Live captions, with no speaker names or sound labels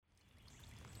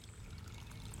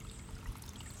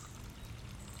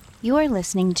You are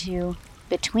listening to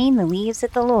Between the Leaves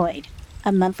at the Lloyd,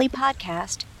 a monthly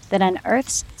podcast that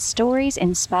unearths stories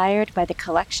inspired by the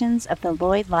collections of the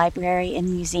Lloyd Library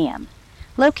and Museum,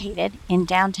 located in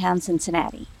downtown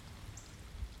Cincinnati.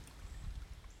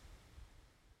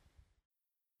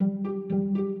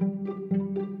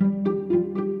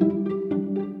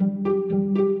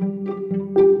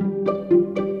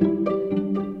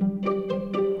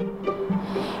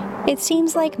 It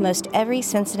seems like most every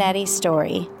Cincinnati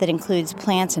story that includes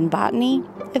plants and botany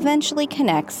eventually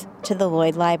connects to the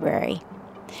Lloyd Library.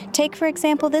 Take, for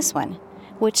example, this one,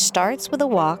 which starts with a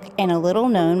walk in a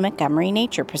little-known Montgomery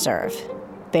Nature Preserve.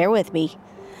 Bear with me.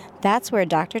 That's where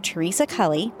Dr. Teresa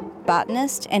Cully,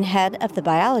 botanist and head of the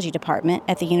biology department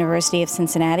at the University of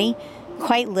Cincinnati,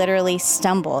 quite literally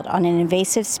stumbled on an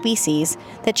invasive species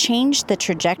that changed the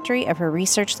trajectory of her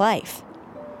research life.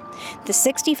 The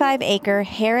 65-acre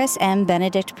Harris M.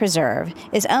 Benedict Preserve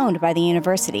is owned by the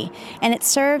university, and it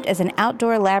served as an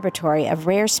outdoor laboratory of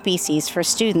rare species for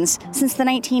students since the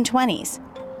 1920s.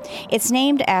 It's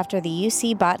named after the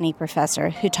UC botany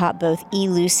professor who taught both E.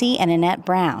 Lucy and Annette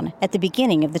Brown at the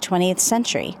beginning of the 20th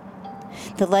century.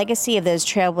 The legacy of those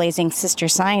trailblazing sister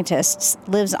scientists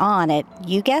lives on at,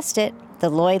 you guessed it,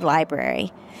 the Lloyd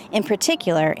Library, in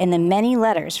particular in the many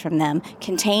letters from them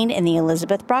contained in the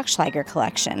Elizabeth Brockschleiger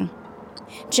collection.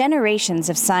 Generations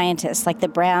of scientists like the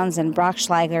Browns and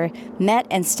Brockschleiger met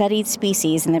and studied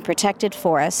species in the protected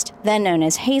forest, then known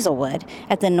as Hazelwood,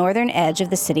 at the northern edge of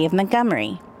the city of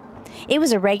Montgomery. It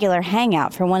was a regular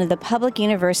hangout for one of the public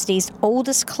university's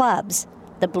oldest clubs,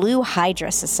 the Blue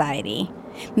Hydra Society,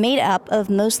 made up of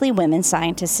mostly women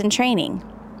scientists in training.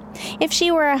 If she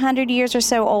were 100 years or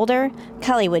so older,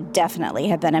 Cully would definitely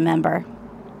have been a member.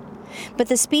 But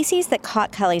the species that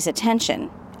caught Cully's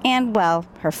attention, and, well,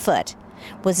 her foot,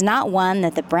 was not one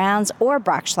that the Browns or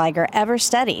Brockschleiger ever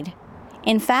studied.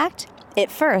 In fact, it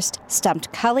first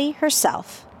stumped Cully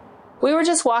herself. We were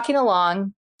just walking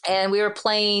along, and we were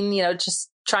playing, just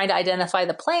trying to identify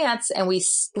the plants, and we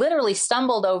literally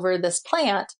stumbled over this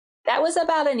plant that was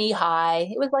about a knee high.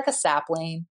 It was like a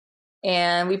sapling.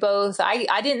 And we both,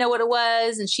 I didn't know what it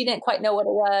was, and she didn't quite know what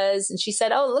it was. And she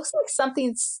said, "Oh, it looks like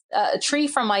something's a tree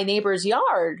from my neighbor's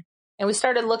yard." And we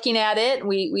started looking at it, and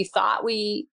we thought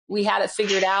we had it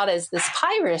figured out as this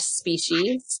pyrus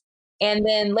species. And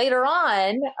then later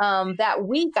on, that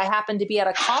week, I happened to be at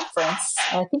a conference,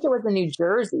 and I think it was in New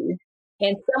Jersey.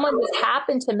 And someone just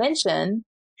happened to mention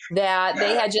that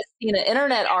they had just seen an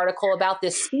internet article about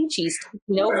this species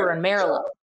taking over in Maryland.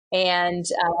 And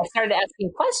I started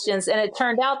asking questions, and it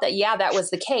turned out that, that was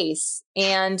the case.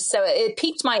 And so it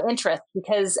piqued my interest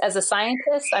because as a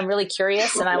scientist, I'm really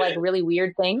curious and I like really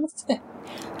weird things.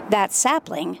 That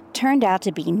sapling turned out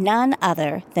to be none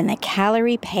other than the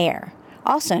Callery pear,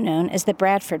 also known as the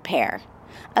Bradford pear,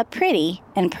 a pretty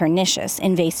and pernicious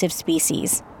invasive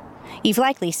species. You've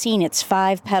likely seen its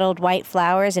 5-petaled white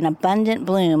flowers in abundant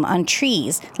bloom on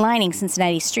trees lining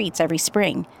Cincinnati streets every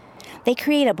spring. They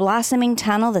create a blossoming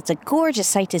tunnel that's a gorgeous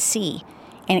sight to see,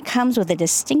 and it comes with a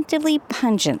distinctively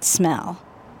pungent smell.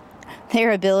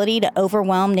 Their ability to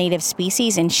overwhelm native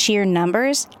species in sheer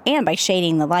numbers, and by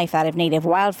shading the life out of native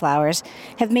wildflowers,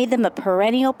 have made them a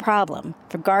perennial problem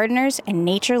for gardeners and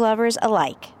nature lovers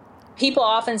alike. People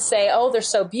often say, "Oh, they're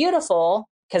so beautiful,"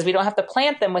 because we don't have to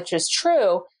plant them, which is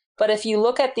true. But if you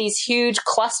look at these huge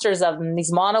clusters of them,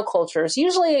 these monocultures,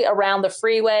 usually around the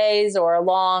freeways or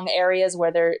along areas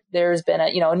where there's been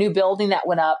a new building that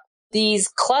went up, these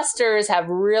clusters have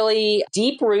really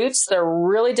deep roots. They're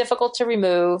really difficult to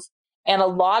remove. And a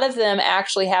lot of them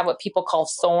actually have what people call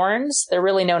thorns. They're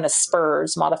really known as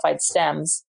spurs, modified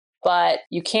stems. But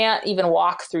you can't even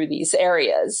walk through these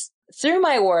areas. Through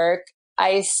my work,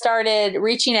 I started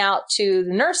reaching out to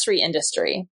the nursery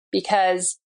industry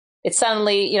because it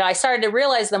suddenly, I started to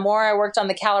realize the more I worked on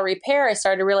the Callery pear, I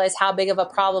started to realize how big of a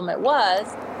problem it was.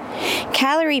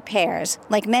 Callery pears,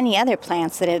 like many other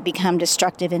plants that have become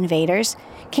destructive invaders,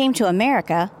 came to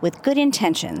America with good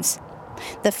intentions.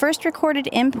 The first recorded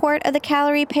import of the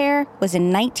Callery pear was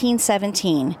in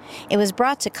 1917. It was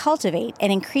brought to cultivate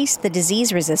and increase the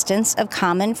disease resistance of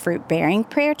common fruit-bearing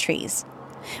pear trees.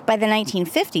 By the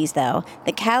 1950s, though,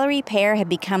 the Callery pear had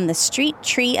become the street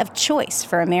tree of choice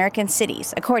for American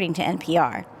cities, according to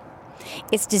NPR.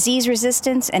 Its disease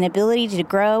resistance and ability to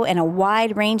grow in a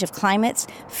wide range of climates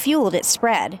fueled its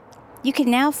spread. You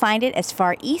can now find it as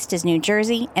far east as New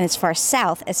Jersey and as far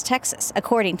south as Texas,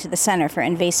 according to the Center for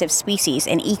Invasive Species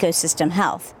and Ecosystem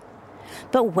Health.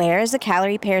 But where is the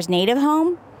Callery pear's native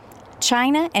home?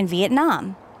 China and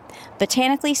Vietnam.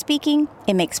 Botanically speaking,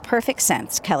 it makes perfect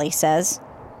sense, Kelly says.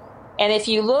 And if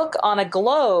you look on a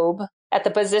globe, at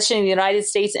the position of the United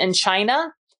States and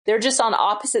China. They're just on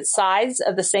opposite sides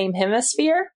of the same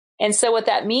hemisphere. And so what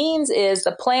that means is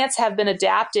the plants have been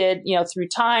adapted, through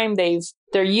time.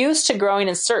 They're used to growing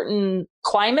in certain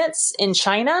climates in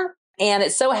China. And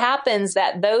it so happens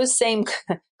that those same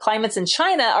climates in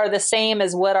China are the same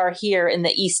as what are here in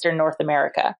the Eastern North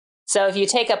America. So if you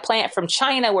take a plant from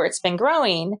China where it's been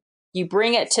growing, you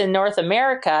bring it to North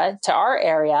America, to our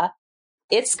area,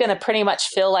 it's going to pretty much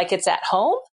feel like it's at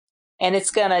home, and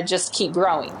it's going to just keep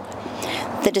growing.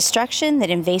 The destruction that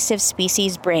invasive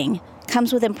species bring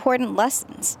comes with important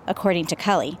lessons, according to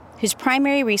Cully, whose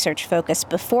primary research focus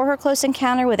before her close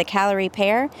encounter with a Callery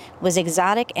pear was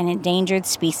exotic and endangered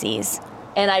species.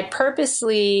 And I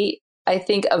purposely, I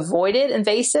think, avoided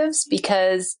invasives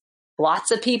because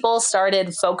lots of people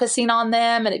started focusing on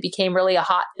them and it became really a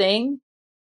hot thing.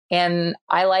 And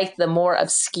I like the more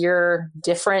obscure,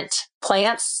 different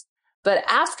plants. But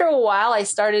after a while, I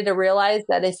started to realize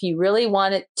that if you really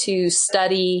wanted to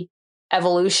study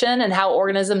evolution and how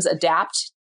organisms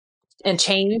adapt and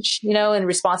change, in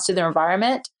response to their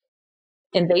environment,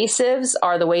 invasives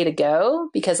are the way to go,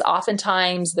 because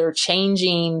oftentimes they're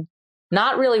changing,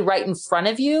 not really right in front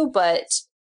of you, but,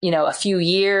 a few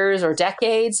years or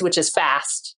decades, which is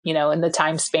fast, in the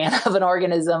time span of an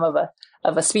organism,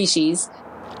 of a species.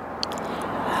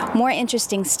 More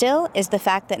interesting still is the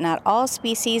fact that not all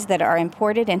species that are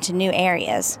imported into new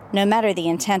areas, no matter the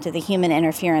intent of the human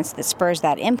interference that spurs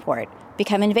that import,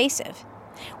 become invasive.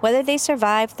 Whether they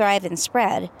survive, thrive, and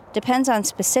spread depends on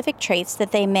specific traits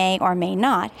that they may or may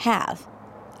not have.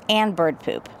 And bird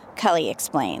poop, Cully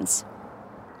explains.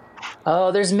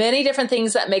 Oh, there's many different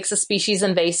things that makes a species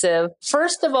invasive.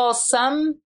 First of all,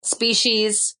 some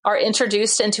species are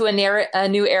introduced into a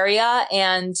new area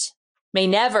and may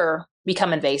never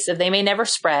become invasive. They may never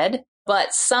spread,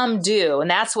 but some do. And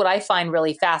that's what I find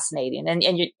really fascinating.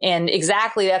 And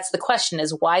exactly that's the question,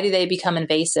 is why do they become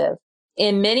invasive?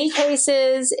 In many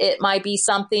cases, it might be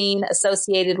something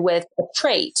associated with a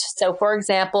trait. So for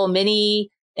example, many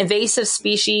invasive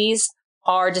species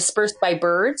are dispersed by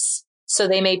birds. So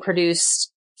they may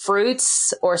produce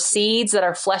fruits or seeds that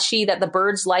are fleshy that the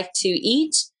birds like to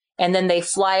eat. And then they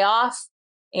fly off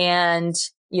and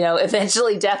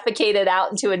eventually defecate it out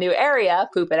into a new area,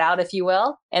 poop it out, if you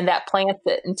will, and that plants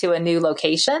it into a new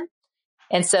location.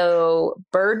 And so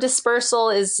bird dispersal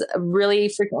is really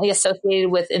frequently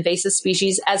associated with invasive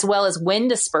species, as well as wind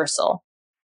dispersal.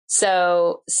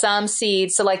 So some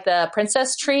seeds, so like the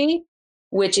princess tree,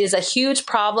 which is a huge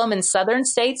problem in southern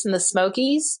states in the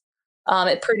Smokies,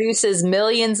 it produces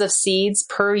millions of seeds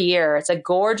per year. It's a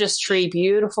gorgeous tree,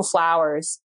 beautiful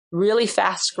flowers, really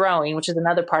fast growing, which is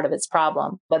another part of its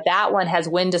problem. But that one has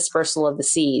wind dispersal of the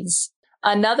seeds.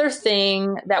 Another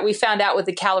thing that we found out with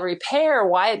the Callery pear,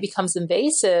 why it becomes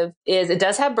invasive, is it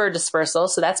does have bird dispersal.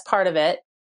 So that's part of it.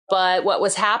 But what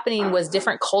was happening was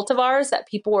different cultivars that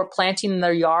people were planting in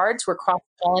their yards were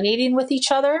cross-pollinating with each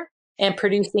other and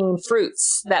producing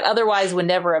fruits that otherwise would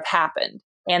never have happened.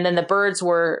 And then the birds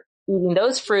were eating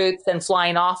those fruits and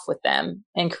flying off with them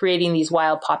and creating these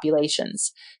wild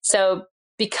populations. So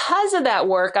because of that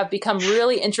work, I've become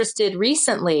really interested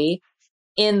recently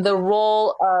in the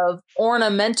role of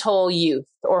ornamental use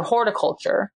or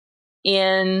horticulture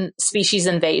in species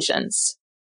invasions.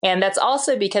 And that's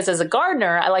also because as a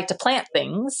gardener, I like to plant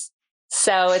things.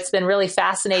 So it's been really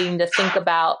fascinating to think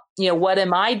about, what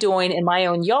am I doing in my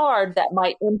own yard that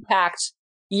might impact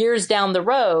years down the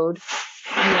road,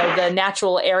 the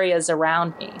natural areas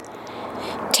around me.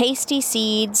 Tasty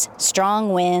seeds,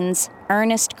 strong winds,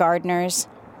 earnest gardeners.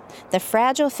 The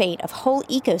fragile fate of whole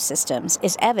ecosystems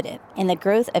is evident in the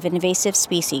growth of invasive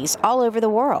species all over the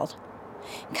world.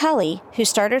 Cully, who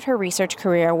started her research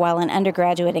career while an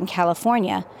undergraduate in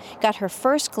California, got her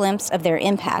first glimpse of their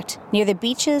impact near the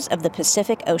beaches of the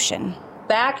Pacific Ocean.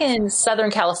 Back in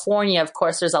Southern California, of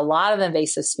course, there's a lot of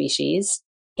invasive species,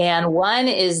 and one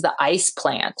is the ice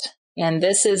plant. And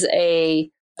the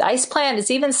ice plant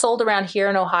is even sold around here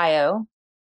in Ohio,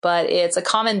 but it's a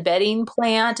common bedding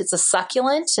plant. It's a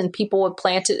succulent, and people would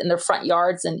plant it in their front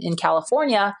yards in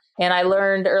California. And I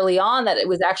learned early on that it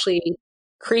was actually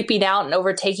creeping out and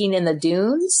overtaking in the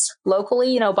dunes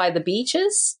locally, by the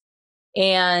beaches.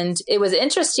 And it was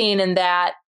interesting in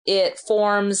that it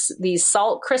forms these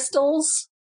salt crystals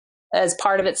as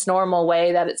part of its normal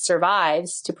way that it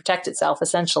survives to protect itself,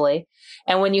 essentially.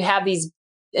 And when you have these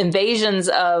invasions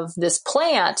of this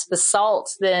plant, the salt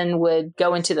then would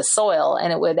go into the soil,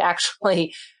 and it would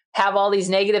actually have all these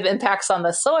negative impacts on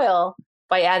the soil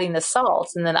by adding the salt,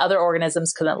 and then other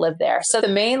organisms couldn't live there. So the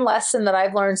main lesson that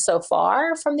I've learned so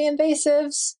far from the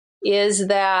invasives is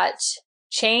that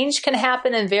change can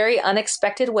happen in very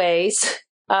unexpected ways.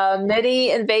 Many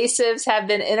invasives have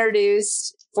been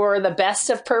introduced for the best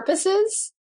of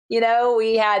purposes.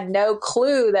 We had no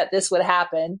clue that this would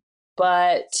happen,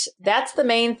 but that's the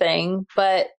main thing.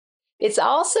 But it's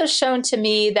also shown to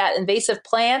me that invasive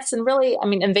plants and really,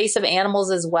 invasive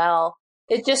animals as well,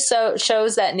 it just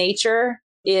shows that nature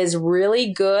is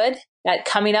really good at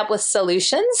coming up with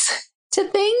solutions to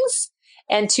things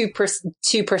and to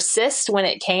persist when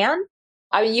it can.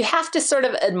 You have to sort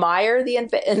of admire the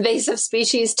invasive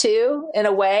species too, in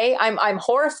a way. I'm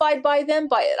horrified by them,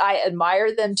 but I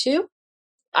admire them too.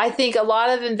 I think a lot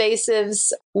of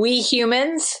invasives, we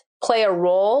humans play a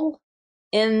role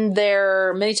in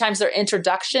many times their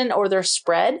introduction or their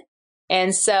spread.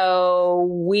 And so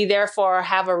we therefore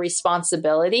have a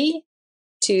responsibility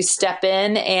to step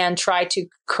in and try to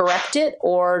correct it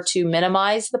or to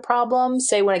minimize the problem,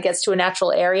 say when it gets to a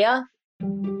natural area.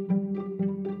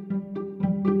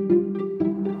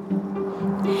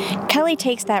 Kelly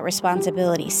takes that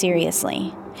responsibility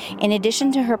seriously. In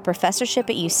addition to her professorship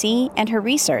at UC and her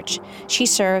research, she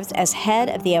serves as head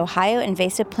of the Ohio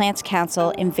Invasive Plants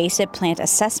Council Invasive Plant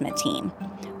Assessment Team,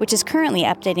 which is currently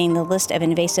updating the list of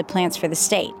invasive plants for the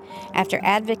state after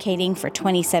advocating for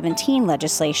 2017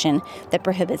 legislation that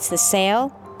prohibits the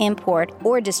sale, import,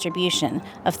 or distribution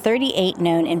of 38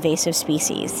 known invasive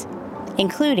species,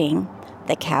 including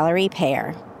the Callery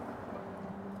pear.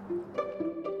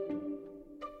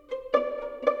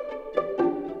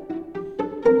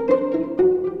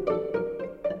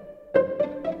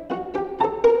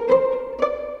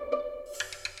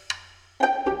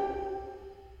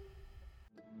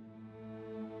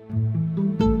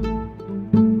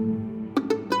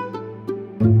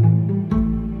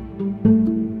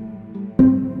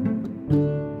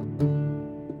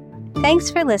 Thanks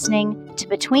for listening to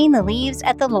Between the Leaves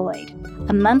at the Lloyd,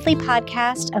 a monthly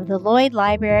podcast of the Lloyd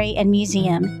Library and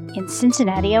Museum in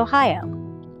Cincinnati, Ohio.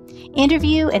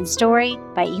 Interview and story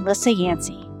by Elissa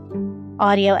Yancey.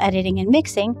 Audio editing and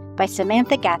mixing by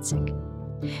Samantha Gatzik.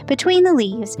 Between the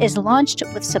Leaves is launched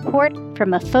with support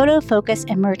from a Photo Focus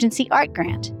Emergency Art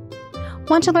Grant.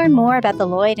 Want to learn more about the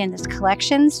Lloyd and its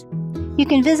collections? You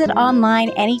can visit online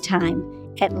anytime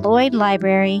at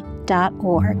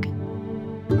lloydlibrary.org.